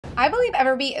I believe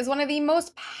Everbee is one of the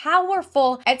most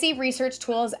powerful Etsy research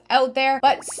tools out there,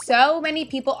 but so many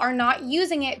people are not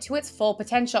using it to its full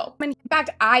potential. In fact,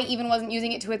 I even wasn't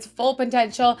using it to its full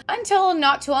potential until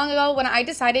not too long ago when I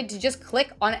decided to just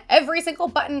click on every single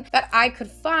button that I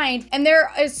could find. And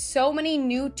there is so many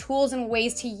new tools and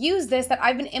ways to use this that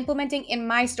I've been implementing in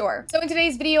my store. So in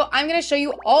today's video, I'm going to show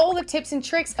you all the tips and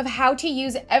tricks of how to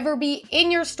use Everbee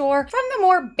in your store, from the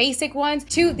more basic ones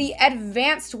to the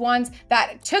advanced ones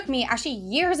that took me actually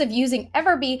years of using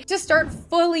Everbee to start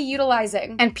fully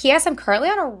utilizing. And PS, I'm currently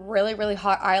on a really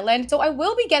hot island, so I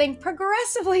will be getting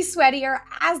progressively sweatier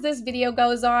as this video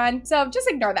goes on, so just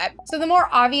ignore that. So the more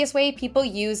obvious way people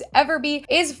use Everbee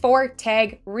is for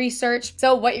tag research.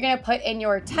 So what you're going to put in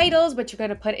your titles, what you're going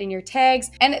to put in your tags,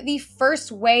 and the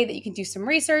first way that you can do some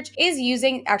research is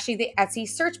using actually the Etsy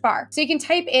search bar. So you can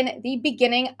type in the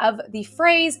beginning of the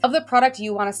phrase of the product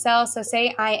you want to sell. So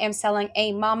say I am selling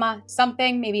a mama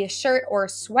something, maybe a shirt or a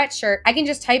sweatshirt. I can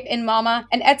just type in mama,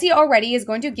 and Etsy already is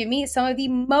going to give me some of the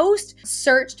most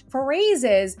searched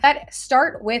phrases that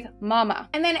start with mama.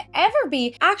 And then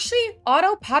Everbee actually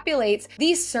auto-populates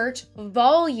the search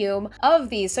volume of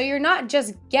these. So you're not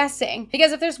just guessing,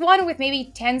 because if there's one with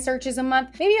maybe 10 searches a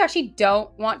month, maybe you actually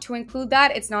don't want to include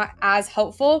that. It's not as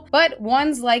helpful. But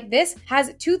ones like this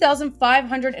has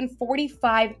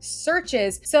 2,545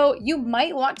 searches. So you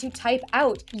might want to type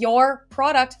out your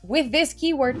product with this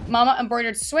keyword, mama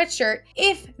embroidered sweatshirt,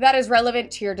 if that is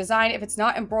relevant to your design. If it's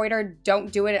not embroidered,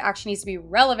 don't do it. It actually needs to be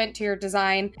relevant to your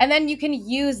design. And then you can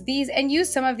use these and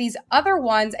use some of these other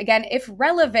ones, again, if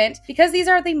relevant, because these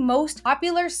are the most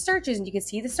popular searches. And you can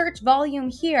see the search volume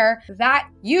here that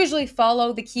usually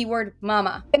follow the keyword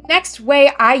mama. The next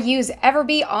way I use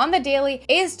Everbee on the daily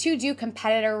is to do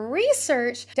competitor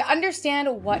research to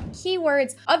understand what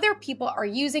keywords other people are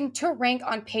using to rank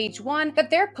on page 1 that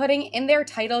they're putting in their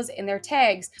titles, in their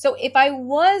tags. So if I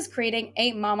was creating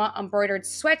a mama embroidered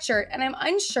sweatshirt and I'm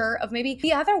unsure of maybe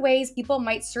the other ways people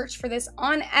might search for this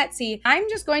on Etsy, I'm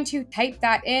just going to type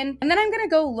that in, and then I'm going to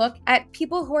go look at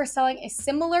people who are selling a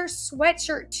similar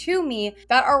sweatshirt to me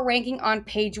that are ranking on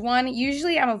page 1.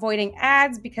 Usually I'm avoiding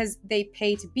ads because they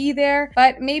pay to be there,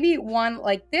 but maybe one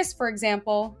like this, for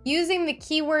example, using the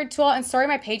keyword tool. And sorry,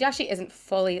 my page actually isn't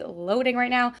fully loading right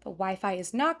now. The Wi-Fi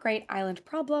is not great, island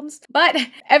problems, but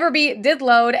Everbee did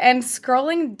load, and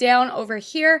scrolling down over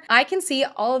here, I can see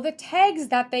all of the tags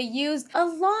that they used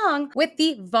along with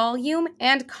the volume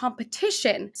and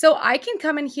competition. So I can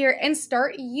come in here and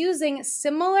start using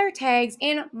similar tags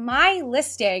in my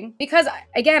listing because,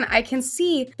 again, I can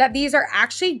see that these are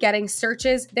actually getting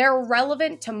searches. They're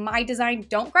relevant to my design.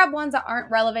 Don't grab ones that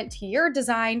aren't relevant to your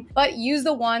design, but use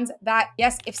the ones that,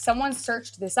 yes, if someone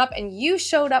searched this up and you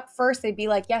showed up first, they'd be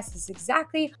like, yes, this is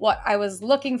exactly what I was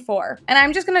looking for. And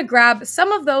I'm just gonna grab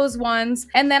some of those ones,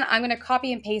 and then I'm gonna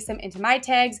copy and paste them into my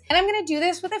tags. And I'm gonna do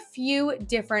this with a few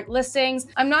different listings.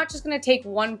 I'm not just gonna take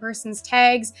one person's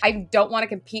tags. I don't wanna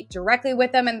compete directly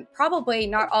with them, and probably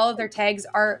not all of their tags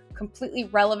are completely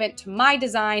relevant to my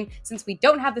design since we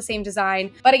don't have the same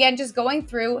design. But again, just going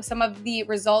through some of the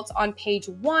results on page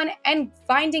 1 and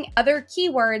finding other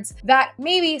keywords that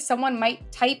maybe someone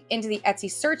might type into the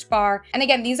Etsy search bar. And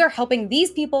again, these are helping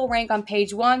these people rank on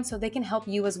page 1 so they can help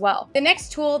you as well. The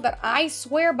next tool that I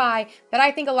swear by that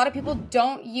I think a lot of people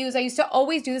don't use, I used to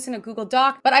always do this in a Google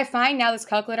Doc, but I find now this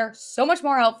calculator so much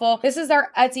more helpful. This is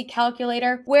our Etsy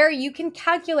calculator, where you can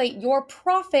calculate your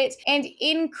profit and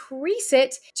increase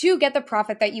it to get the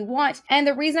profit that you want. And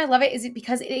the reason I love it is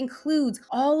because it includes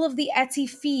all of the Etsy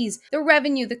fees, the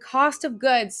revenue, the cost of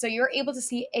goods. So you're able to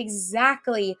see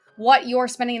exactly what you're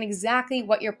spending and exactly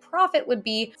what your profit would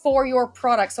be for your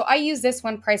product. So I use this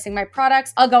when pricing my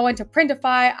products. I'll go into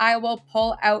Printify. I will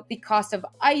pull out the cost of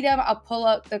item. I'll pull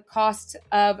out the cost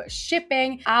of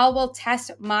shipping. I will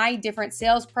test my different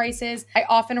sales prices. I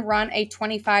often run a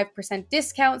 25%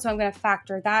 discount, so I'm going to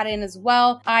factor that in as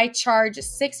well. I charge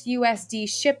 $6 USD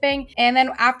shipping. And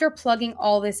then after plugging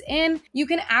all this in, you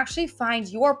can actually find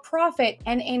your profit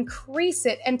and increase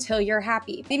it until you're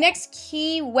happy. The next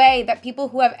key way that people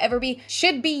who have Everbee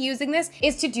should be using this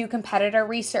is to do competitor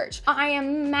research. I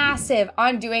am massive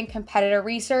on doing competitor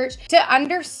research to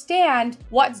understand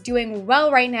what's doing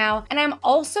well right now. And I'm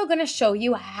also going to show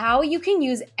you how you can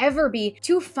use Everbee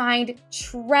to find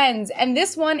trends. And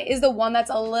this one is the one that's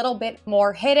a little bit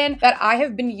more hidden that I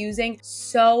have been using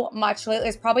so much lately.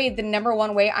 It's probably the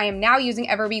 #1 way I am now using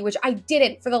Everbee, which I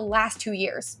didn't for the last 2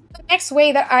 years. The next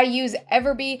way that I use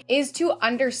Everbee is to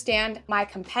understand my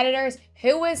competitors,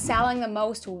 who is selling the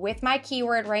most with my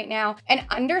keyword right now, and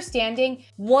understanding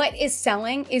what is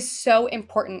selling is so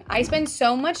important. I spend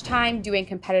so much time doing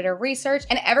competitor research,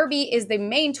 and Everbee is the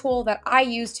main tool that I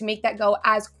use to make that go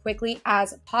as quickly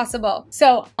as possible.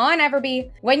 So on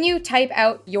Everbee, when you type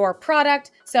out your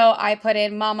product, so I put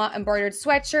in mama embroidered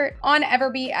sweatshirt on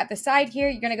Everbee at the side here,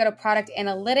 you're gonna go to product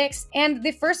analytics. And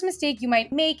the first mistake you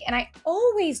might make, and I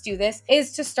always do this,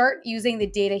 is to start using the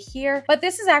data here, but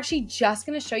this is actually just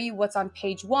gonna show you what's on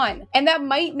page 1. And that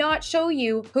might not show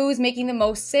you who's making the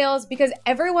most sales, because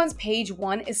everyone's page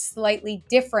 1 is slightly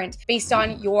different based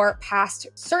on your past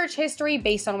search history,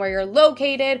 based on where you're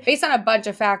located, based on a bunch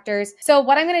of factors. So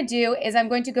what I'm gonna do is I'm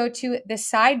going to go to the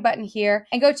side button here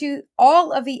and go to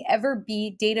all of the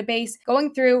Everbee database,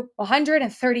 going through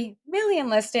 130 million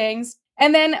listings.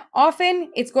 And then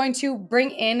often it's going to bring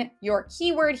in your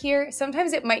keyword here.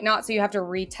 Sometimes it might not, so you have to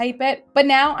retype it. But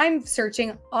now I'm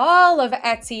searching all of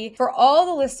Etsy for all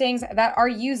the listings that are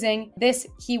using this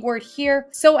keyword here,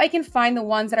 so I can find the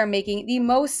ones that are making the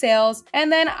most sales,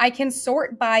 and then I can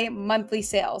sort by monthly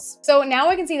sales. So now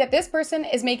I can see that this person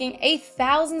is making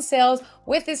 1,000 sales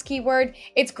with this keyword.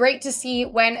 It's great to see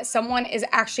when someone is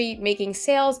actually making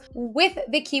sales with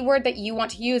the keyword that you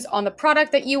want to use on the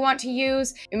product that you want to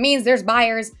use. It means there's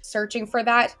buyers searching for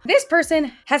that. This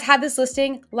person has had this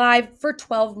listing live for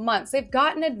 12 months. They've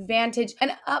got an advantage,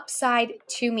 an upside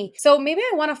to me. So maybe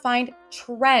I want to find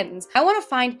trends. I want to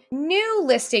find new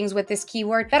listings with this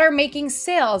keyword that are making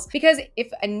sales, because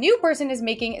if a new person is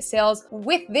making sales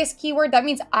with this keyword, that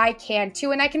means I can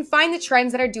too, and I can find the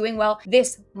trends that are doing well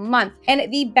this month.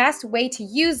 And the best way to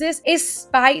use this is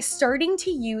by starting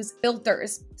to use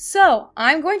filters. So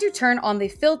I'm going to turn on the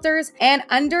filters, and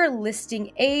under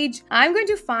listing age, I'm going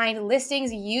to find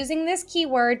listings using this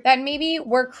keyword that maybe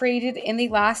were created in the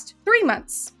last 3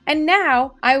 months. And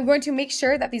now I'm going to make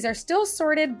sure that these are still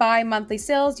sorted by monthly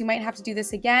sales. You might have to do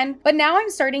this again, but now I'm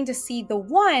starting to see the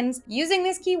ones using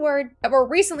this keyword that were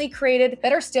recently created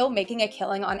that are still making a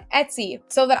killing on Etsy,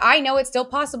 so that I know it's still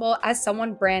possible as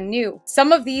someone brand new.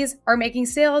 Some of these are making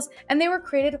sales and they were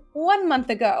created 1 month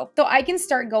ago. So I can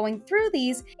start going through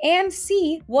these and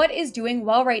see what is doing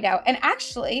well right now. And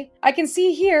actually, I can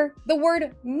see here the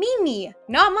word Mimi,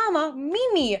 not mama,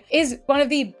 Mimi is one of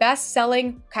the best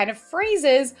selling kind of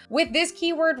phrases with this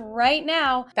keyword right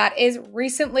now that is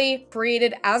recently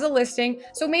created as a listing.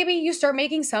 So maybe you start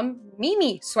making some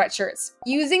Mimi sweatshirts.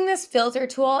 Using this filter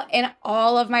tool in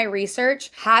all of my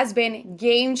research has been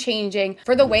game changing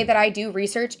for the way that I do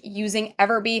research using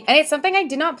Everbee. And it's something I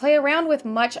did not play around with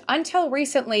much until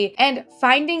recently. And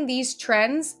finding these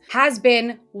trends has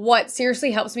been what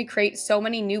seriously helps me create so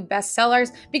many new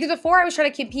bestsellers, because before I was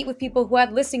trying to compete with people who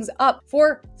had listings up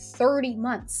for 30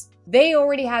 months. They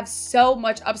already have so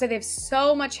much upside. They have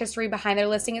so much history behind their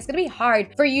listing. It's going to be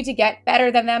hard for you to get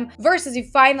better than them, versus you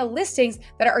find the listings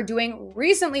that are doing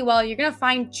recently well. You're going to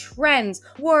find trends,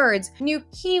 words, new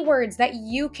keywords that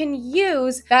you can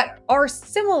use that are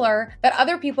similar that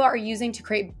other people are using to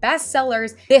create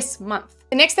bestsellers this month.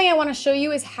 The next thing I want to show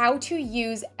you is how to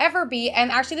use Everbee and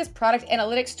actually this product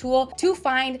analytics tool to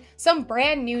find some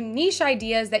brand new niche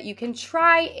ideas that you can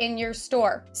try in your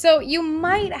store. So you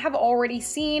might have already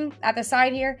seen at the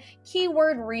side here,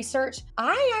 keyword research.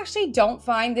 I actually don't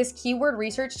find this keyword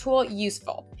research tool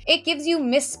useful. It gives you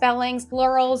misspellings,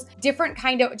 plurals, different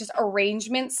kind of just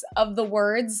arrangements of the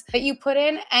words that you put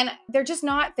in, and they're just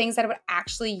not things that I would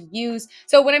actually use.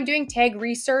 So when I'm doing tag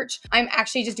research, I'm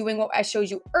actually just doing what I showed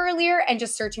you earlier and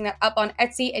just searching that up on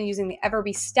Etsy and using the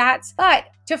Everbee stats. But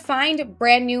to find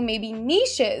brand new, maybe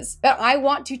niches that I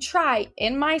want to try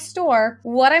in my store,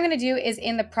 what I'm going to do is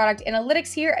in the product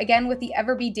analytics here, again with the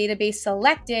Everbee database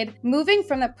selected, moving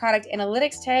from the product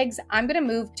analytics tags, I'm going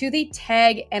to move to the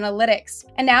tag analytics.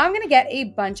 And now I'm going to get a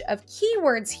bunch of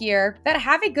keywords here that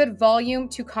have a good volume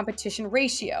to competition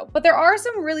ratio. But there are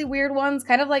some really weird ones,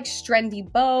 kind of like trendy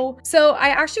bow. So I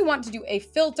actually want to do a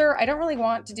filter. I don't really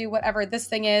want to do whatever this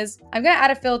thing is. I'm going to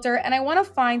add a filter, and I want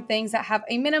to find things that have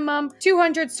a minimum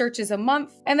 200 searches a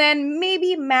month, and then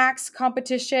maybe max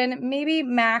competition, maybe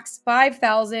max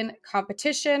 5,000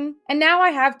 competition. And now I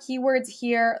have keywords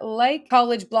here like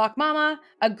college block mama,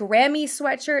 a Grammy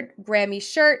sweatshirt, Grammy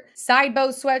shirt, side bow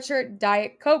sweatshirt,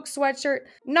 Diet Coke sweatshirt,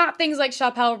 not things like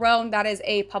Chappelle Roan, that is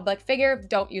a public figure,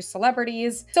 don't use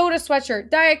celebrities, soda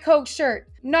sweatshirt, Diet Coke shirt,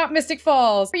 not Mystic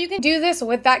Falls. Or you can do this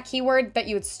with that keyword that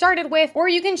you had started with, or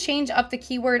you can change up the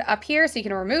keyword up here so you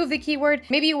can remove the keyword.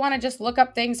 Maybe you want to just look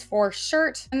up things for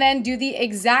shirt and then do the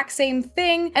exact same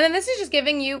thing. And then this is just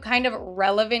giving you kind of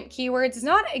relevant keywords. It's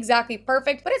not exactly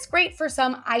perfect, but it's great for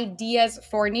some ideas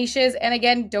for niches. And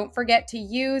again, don't forget to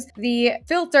use the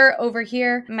filter over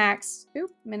here, max,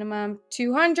 minimum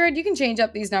 200. You can change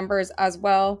up these numbers as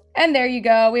well. And there you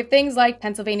go. We have things like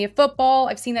Pennsylvania football.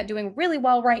 I've seen that doing really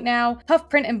well right now. Puff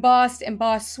print embossed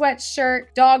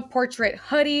sweatshirt, dog portrait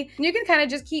hoodie. And you can kind of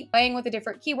just keep playing with the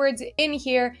different keywords in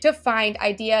here to find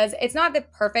ideas. It's not the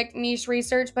perfect niche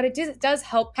research, but it does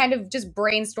help kind of just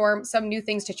brainstorm some new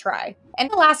things to try. And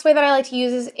the last way that I like to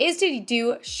use this is to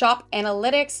do shop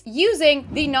analytics using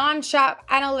the non-shop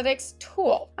analytics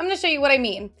tool. I'm going to show you what I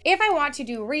mean. If I want to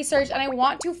do research and I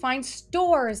want to find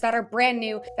stores that are brand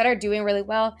new, that are doing really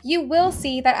well, you will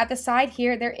see that at the side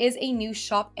here, there is a new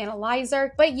shop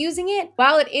analyzer. But using it,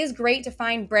 while it is great to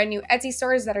find brand new Etsy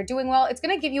stores that are doing well, it's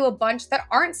going to give you a bunch that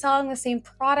aren't selling the same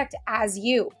product as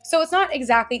you. So it's not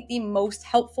exactly the most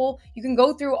helpful. You can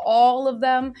go through all of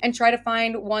them and try to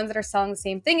find ones that are selling the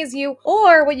same thing as you.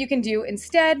 Or what you can do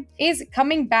instead is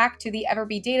coming back to the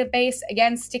Everbee database,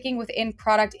 again, sticking within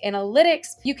product analytics,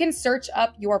 you can search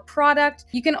up your product.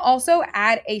 You can also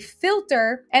add a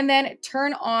filter and then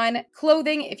turn on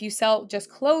clothing if you sell just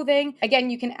clothing.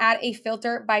 Again, you can add a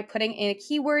filter by putting in a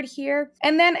keyword here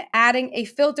and then adding a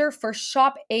filter for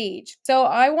shop age. So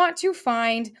I want to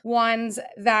find ones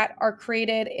that are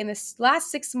created in the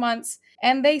last 6 months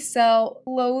and they sell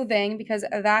clothing because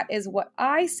that is what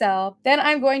I sell. Then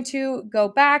I'm going to go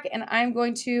back and I'm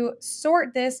going to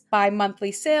sort this by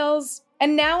monthly sales.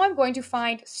 And now I'm going to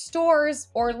find stores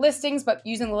or listings, but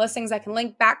using the listings, I can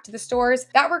link back to the stores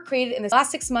that were created in the last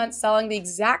 6 months selling the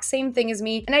exact same thing as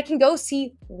me. And I can go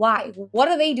see why. What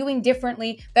are they doing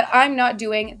differently that I'm not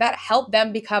doing that help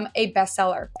them become a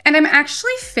bestseller? And I'm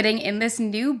actually fitting in this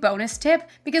new bonus tip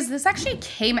because this actually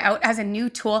came out as a new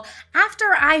tool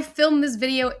after I filmed this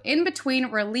video in between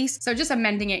release. So just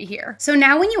amending it here. So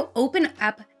now when you open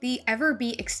up the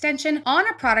Everbee extension on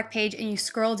a product page and you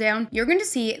scroll down, you're going to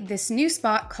see this new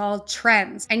spot called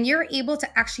trends, and you're able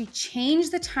to actually change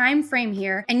the time frame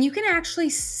here, and you can actually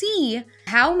see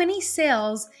how many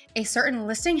sales a certain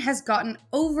listing has gotten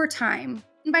over time.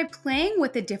 And by playing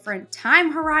with the different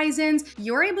time horizons,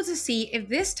 you're able to see if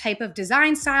this type of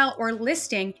design style or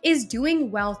listing is doing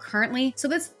well currently. So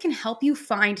this can help you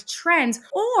find trends,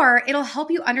 or it'll help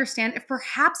you understand if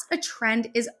perhaps a trend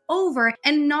is over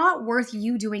and not worth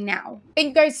you doing now. Thank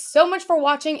you guys so much for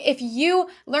watching. If you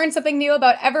learned something new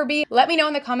about Everbee, let me know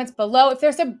in the comments below. If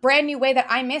there's a brand new way that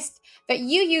I missed that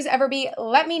you use Everbee,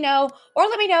 let me know, or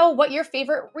let me know what your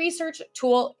favorite research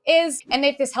tool is. And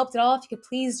if this helped at all, if you could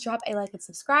please drop a like and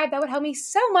subscribe, that would help me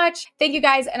so much. Thank you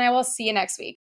guys, and I will see you next week.